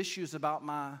difficult issues about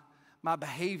my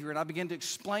behavior, and I begin to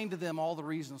explain to them all the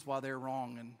reasons why they're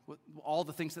wrong and all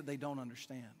the things that they don't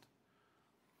understand.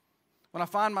 When I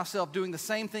find myself doing the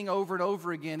same thing over and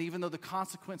over again, even though the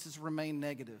consequences remain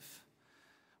negative.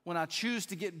 When I choose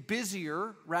to get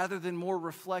busier rather than more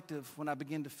reflective when I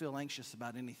begin to feel anxious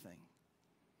about anything.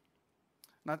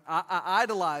 And I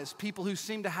idolize people who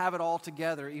seem to have it all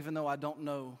together, even though I don't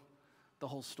know the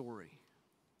whole story.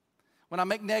 When I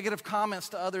make negative comments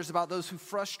to others about those who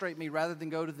frustrate me rather than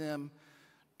go to them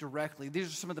directly. These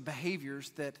are some of the behaviors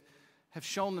that have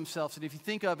shown themselves. And if you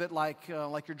think of it like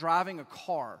you're driving a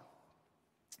car,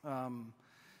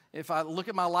 if I look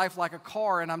at my life like a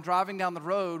car and I'm driving down the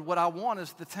road, what I want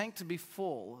is the tank to be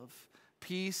full of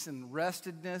peace and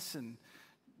restedness and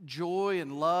joy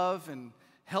and love and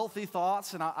healthy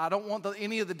thoughts. And I don't want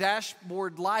any of the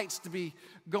dashboard lights to be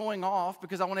going off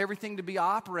because I want everything to be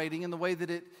operating in the way that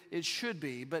it should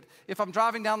be. But if I'm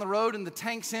driving down the road and the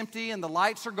tank's empty and the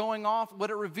lights are going off, what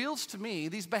it reveals to me,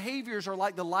 these behaviors are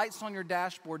like the lights on your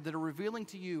dashboard that are revealing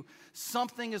to you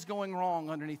something is going wrong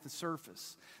underneath the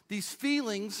surface. These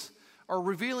feelings are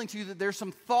revealing to you that there's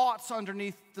some thoughts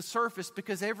underneath the surface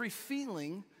because every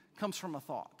feeling comes from a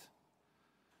thought.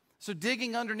 So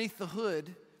digging underneath the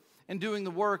hood and doing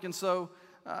the work. And so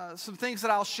some things that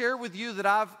I'll share with you that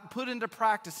I've put into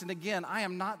practice. And again, I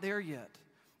am not there yet.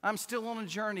 I'm still on a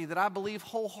journey that I believe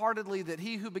wholeheartedly that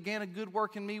he who began a good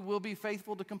work in me will be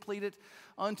faithful to complete it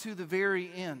unto the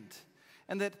very end.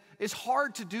 And that it's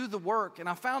hard to do the work. And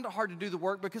I found it hard to do the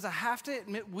work because I have to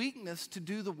admit weakness to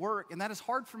do the work. And that is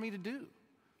hard for me to do.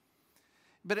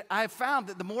 But I have found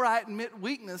that the more I admit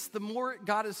weakness, the more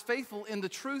God is faithful in the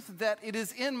truth that it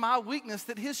is in my weakness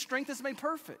that his strength is made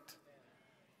perfect.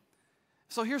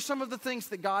 So here's some of the things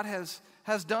that God has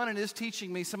done and is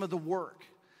teaching me, some of the work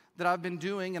that I've been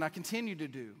doing and I continue to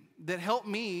do that help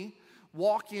me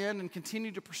walk in and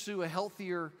continue to pursue a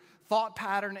healthier thought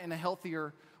pattern and a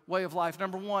healthier way of life.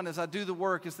 Number one, as I do the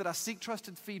work, is that I seek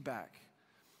trusted feedback.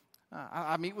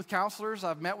 I meet with counselors.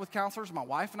 I've met with counselors. My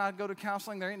wife and I go to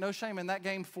counseling. There ain't no shame in that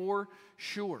game for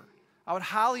sure. I would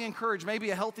highly encourage, maybe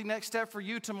a healthy next step for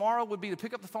you tomorrow would be to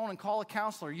pick up the phone and call a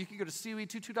counselor. You can go to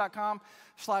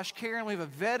coe22.com/care, and we have a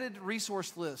vetted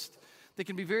resource list that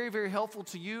can be very, very helpful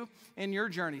to you in your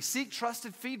journey. Seek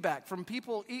trusted feedback from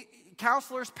people,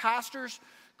 counselors, pastors,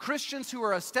 Christians who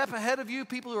are a step ahead of you,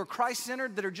 people who are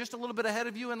Christ-centered that are just a little bit ahead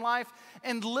of you in life,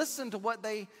 and listen to what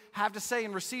they have to say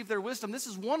and receive their wisdom. This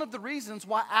is one of the reasons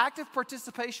why active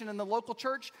participation in the local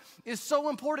church is so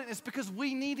important. It's because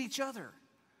we need each other.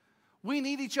 We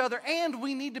need each other, and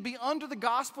we need to be under the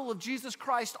gospel of Jesus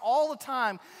Christ all the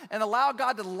time and allow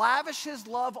God to lavish his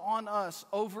love on us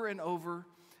over and over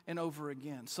and over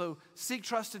again. So seek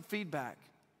trusted feedback.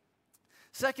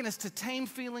 Second is to tame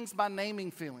feelings by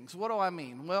naming feelings. What do I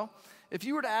mean? Well, if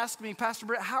you were to ask me, Pastor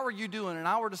Brett, how are you doing? And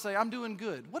I were to say, I'm doing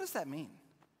good. What does that mean?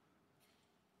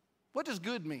 What does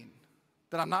good mean?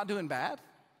 That I'm not doing bad?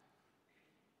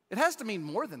 It has to mean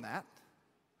more than that.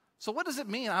 So what does it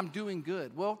mean I'm doing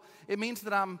good? Well, it means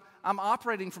that I'm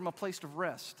operating from a place of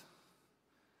rest.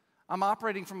 I'm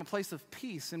operating from a place of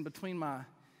peace in between my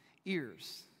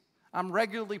ears. I'm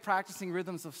regularly practicing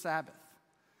rhythms of Sabbath.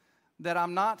 That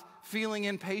I'm not feeling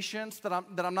impatience, that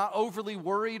I'm not overly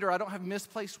worried, or I don't have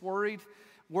misplaced worry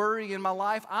in my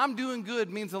life. I'm doing good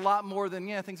means a lot more than,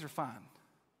 yeah, things are fine.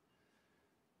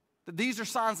 That these are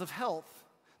signs of health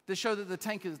that show that the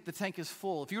tank is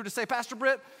full. If you were to say, Pastor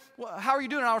Britt, how are you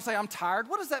doing? And I would say, I'm tired.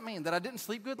 What does that mean? That I didn't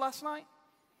sleep good last night?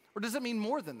 Or does it mean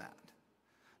more than that?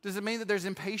 Does it mean that there's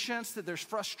impatience, that there's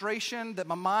frustration, that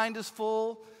my mind is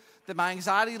full, that my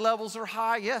anxiety levels are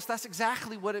high? Yes, that's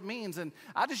exactly what it means. And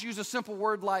I just use a simple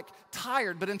word like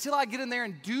tired. But until I get in there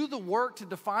and do the work to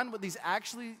define what these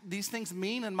things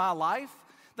mean in my life,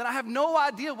 then I have no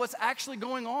idea what's actually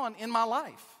going on in my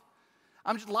life.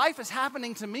 Life is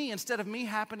happening to me instead of me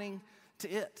happening to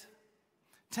it.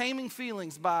 Taming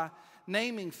feelings by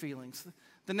naming feelings.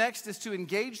 The next is to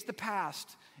engage the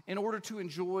past in order to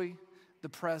enjoy the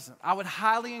present. I would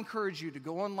highly encourage you to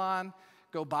go online,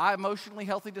 go buy Emotionally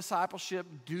Healthy Discipleship,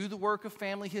 do the work of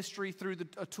family history through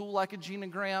a tool like a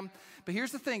genogram. But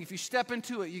here's the thing, if you step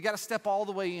into it, you got to step all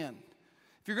the way in.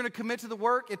 If you're going to commit to the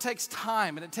work, it takes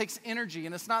time and it takes energy,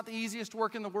 and it's not the easiest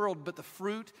work in the world, but the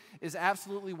fruit is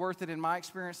absolutely worth it in my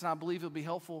experience, and I believe it'll be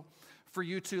helpful for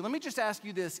you too. Let me just ask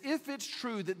you this. If it's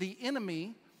true that the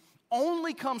enemy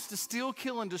only comes to steal,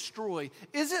 kill, and destroy,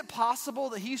 is it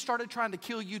possible that he started trying to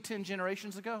kill you 10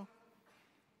 generations ago?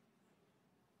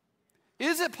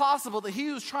 Is it possible that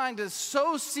he was trying to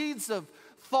sow seeds of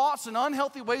thoughts and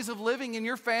unhealthy ways of living in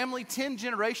your family 10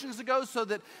 generations ago, so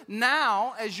that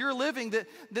now, as you're living, that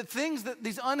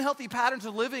these unhealthy patterns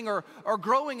of living are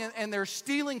growing, and they're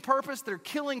stealing purpose, they're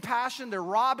killing passion, they're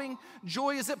robbing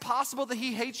joy? Is it possible that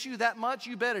he hates you that much?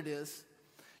 You bet it is.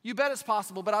 You bet it's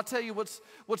possible, but I'll tell you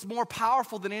what's more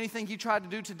powerful than anything he tried to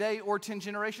do today or 10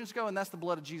 generations ago, and that's the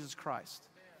blood of Jesus Christ.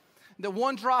 That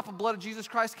one drop of blood of Jesus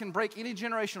Christ can break any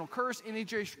generational curse, any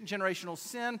generational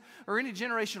sin, or any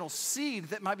generational seed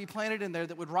that might be planted in there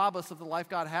that would rob us of the life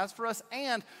God has for us.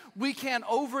 And we can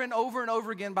over and over and over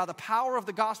again, by the power of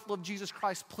the gospel of Jesus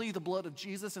Christ, plead the blood of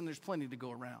Jesus, and there's plenty to go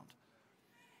around.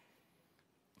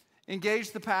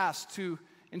 Engage the past to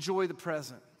enjoy the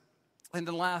present. And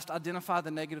then last, identify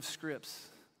the negative scripts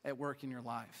at work in your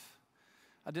life.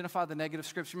 Identify the negative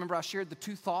scripts. Remember, I shared the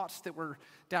two thoughts that were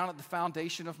down at the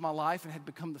foundation of my life and had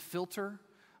become the filter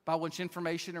by which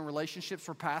information and relationships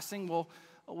were passing. Well,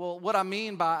 what I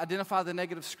mean by identify the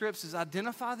negative scripts is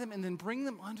identify them and then bring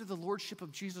them under the lordship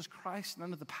of Jesus Christ and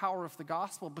under the power of the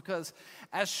gospel. Because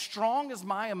as strong as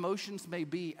my emotions may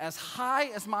be, as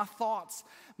high as my thoughts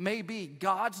may be,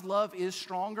 God's love is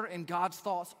stronger and God's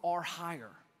thoughts are higher.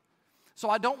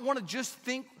 So I don't want to just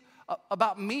think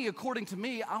about me according to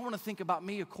me. I want to think about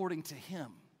me according to him.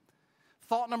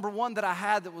 Thought number one that I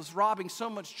had that was robbing so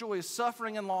much joy is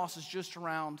suffering and loss is just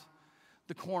around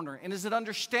the corner. And is it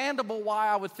understandable why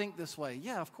I would think this way?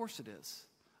 Yeah, of course it is.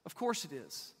 Of course it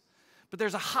is. But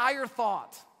there's a higher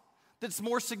thought that's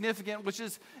more significant, which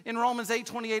is in Romans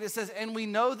 8:28, it says, and we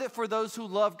know that for those who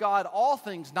love God, all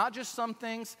things, not just some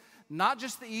things, not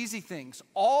just the easy things,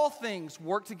 all things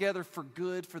work together for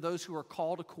good for those who are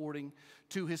called according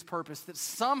to his purpose. That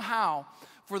somehow,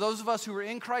 for those of us who are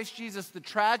in Christ Jesus, the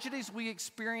tragedies we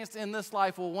experience in this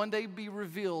life will one day be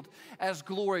revealed as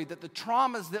glory, that the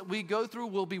traumas that we go through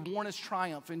will be worn as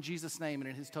triumph in Jesus' name and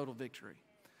in his total victory.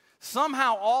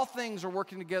 Somehow all things are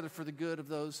working together for the good of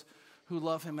those who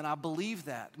love him, and I believe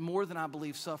that more than I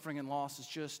believe suffering and loss is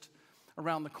just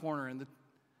around the corner,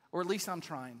 or at least I'm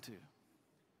trying to.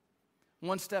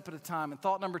 One step at a time. And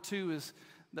thought number 2 is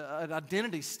an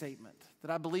identity statement, that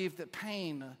I believe that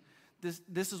pain,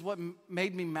 this is what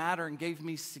made me matter and gave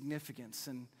me significance.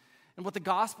 And what the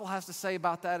gospel has to say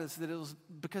about that is that it was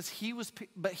because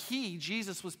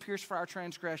Jesus was pierced for our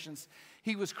transgressions.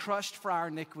 He was crushed for our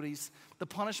iniquities. The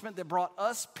punishment that brought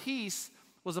us peace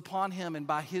was upon him, and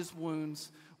by his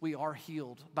wounds we are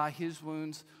healed. By his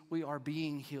wounds we are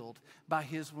being healed. By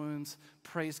his wounds,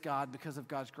 praise God, because of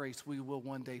God's grace, we will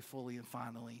one day fully and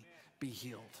finally be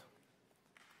healed.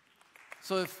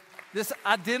 So if this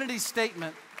identity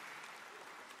statement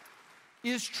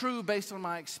is true based on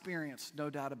my experience, no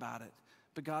doubt about it,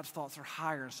 but God's thoughts are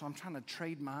higher, so I'm trying to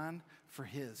trade mine for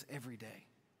his every day.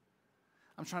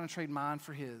 I'm trying to trade mine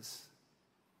for his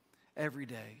every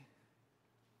day.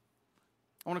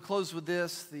 I want to close with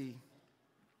this.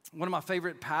 One of my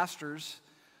favorite pastors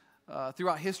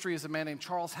throughout history is a man named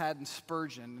Charles Haddon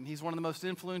Spurgeon, and he's one of the most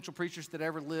influential preachers that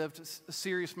ever lived, a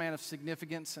serious man of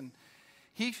significance, and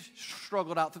he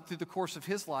struggled out through the course of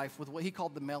his life with what he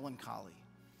called the melancholy.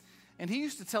 And he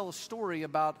used to tell a story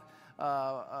about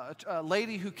a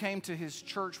lady who came to his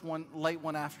church late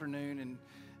one afternoon,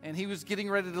 and he was getting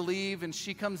ready to leave, and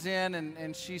she comes in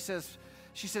and she says,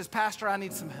 Pastor, I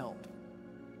need some help.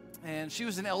 And she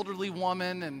was an elderly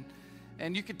woman,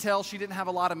 and you could tell she didn't have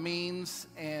a lot of means,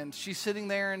 and she's sitting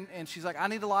there and she's like, I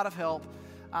need a lot of help.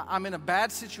 I'm in a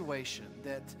bad situation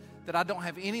that I don't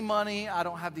have any money, I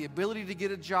don't have the ability to get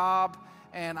a job,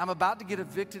 and I'm about to get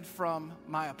evicted from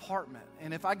my apartment.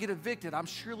 And if I get evicted, I'm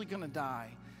surely going to die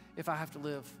if I have to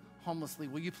live homelessly.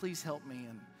 Will you please help me?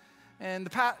 And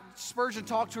Spurgeon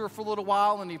talked to her for a little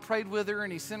while, and he prayed with her,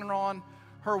 and he sent her on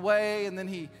her way, and then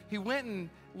he went and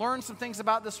learned some things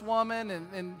about this woman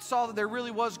and saw that there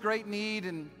really was great need,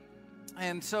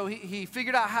 and so he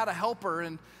figured out how to help her.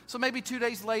 And so maybe 2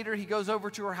 days later, he goes over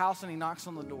to her house and he knocks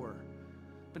on the door,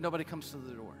 but nobody comes to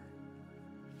the door.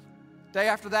 Day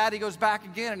after that, he goes back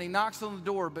again and he knocks on the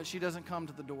door, but she doesn't come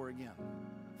to the door again.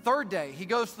 Third day, he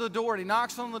goes to the door and he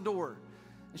knocks on the door,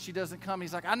 and she doesn't come.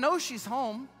 He's like, I know she's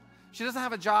home. She doesn't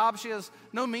have a job. She has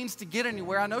no means to get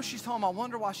anywhere. I know she's home. I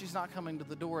wonder why she's not coming to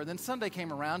the door. And then Sunday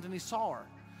came around and he saw her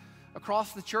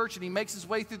across the church, and he makes his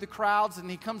way through the crowds,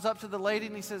 and he comes up to the lady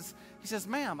and he says,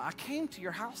 ma'am, I came to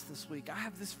your house this week. I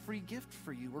have this free gift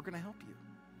for you. We're going to help you.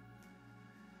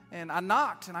 And I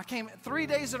knocked, and I came 3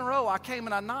 days in a row. I came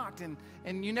and I knocked,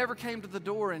 and you never came to the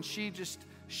door. And she just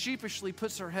sheepishly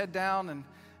puts her head down and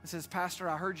says, Pastor,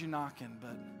 I heard you knocking,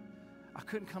 but I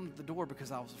couldn't come to the door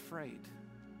because I was afraid.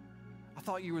 I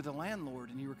thought you were the landlord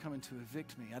and you were coming to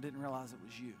evict me. I didn't realize it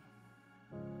was you.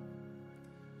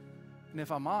 And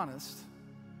if I'm honest,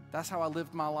 that's how I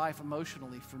lived my life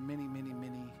emotionally for many, many,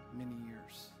 many, many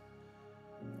years.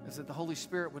 Is that the Holy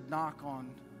Spirit would knock on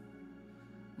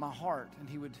my heart, and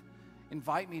he would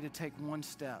invite me to take one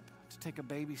step, to take a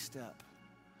baby step,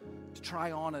 to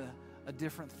try on a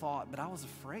different thought, but I was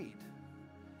afraid.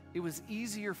 It was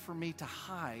easier for me to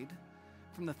hide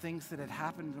from the things that had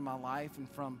happened in my life and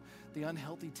from the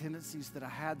unhealthy tendencies that I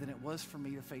had than it was for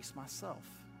me to face myself.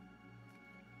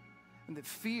 And that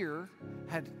fear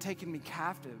had taken me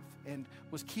captive and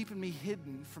was keeping me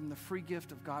hidden from the free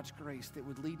gift of God's grace that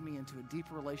would lead me into a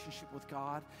deeper relationship with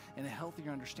God and a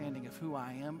healthier understanding of who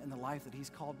I am and the life that he's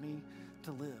called me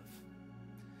to live.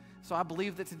 So I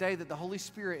believe that today that the Holy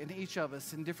Spirit in each of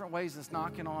us in different ways is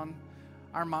knocking on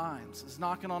our minds, is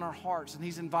knocking on our hearts, and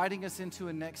he's inviting us into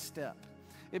a next step.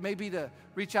 It may be to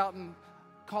reach out and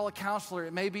call a counselor.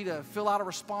 It may be to fill out a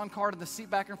respond card in the seat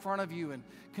back in front of you and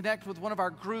connect with one of our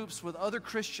groups with other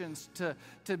Christians to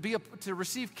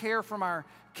receive care from our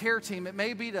care team. It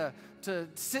may be to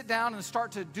sit down and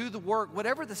start to do the work.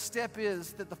 Whatever the step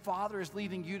is that the Father is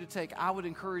leading you to take, I would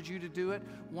encourage you to do it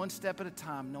one step at a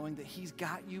time, knowing that he's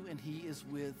got you and he is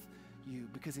with you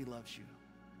because he loves you.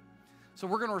 So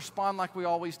we're going to respond like we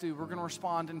always do. We're going to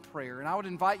respond in prayer. And I would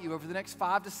invite you over the next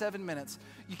 5 to 7 minutes.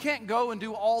 You can't go and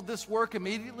do all this work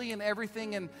immediately and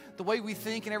everything and the way we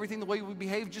think and everything, the way we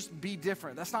behave, just be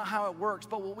different. That's not how it works.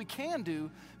 But what we can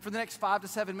do for the next 5 to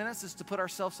 7 minutes is to put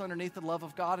ourselves underneath the love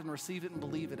of God and receive it and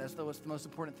believe it as though it's the most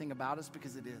important thing about us,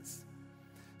 because it is.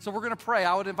 So we're going to pray.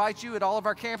 I would invite you at all of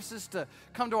our campuses to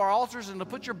come to our altars and to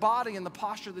put your body in the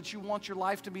posture that you want your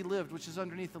life to be lived, which is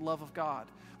underneath the love of God.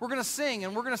 We're going to sing,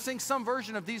 and we're going to sing some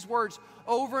version of these words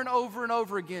over and over and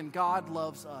over again. God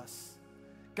loves us.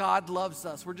 God loves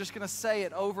us. We're just going to say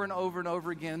it over and over and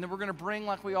over again. And then we're going to bring,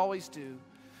 like we always do,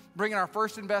 bringing our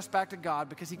first and best back to God,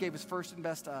 because he gave his first and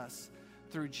best to us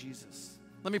through Jesus.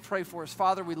 Let me pray for us.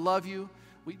 Father, we love you.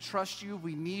 We trust you.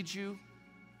 We need you.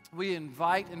 We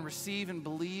invite and receive and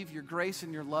believe your grace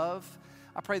and your love.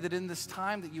 I pray that in this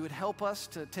time that you would help us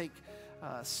to take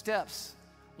steps,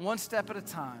 one step at a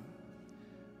time.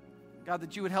 God,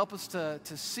 that you would help us to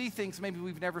see things maybe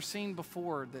we've never seen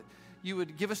before, that you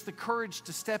would give us the courage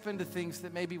to step into things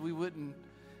that maybe we wouldn't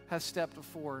have stepped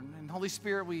before. And Holy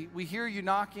Spirit, we hear you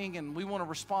knocking, and we want to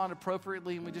respond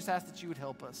appropriately, and we just ask that you would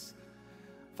help us.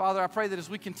 Father, I pray that as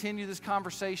we continue this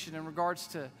conversation in regards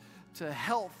to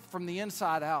health from the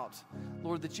inside out,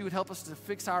 Lord, that you would help us to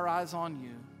fix our eyes on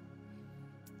you,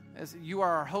 as you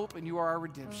are our hope and you are our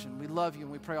redemption. We love you,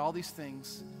 and we pray all these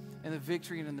things in the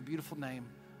victory and in the beautiful name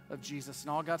of Jesus. And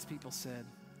all God's people said,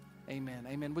 amen.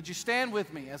 Amen. Would you stand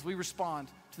with me as we respond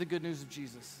to the good news of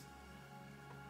Jesus?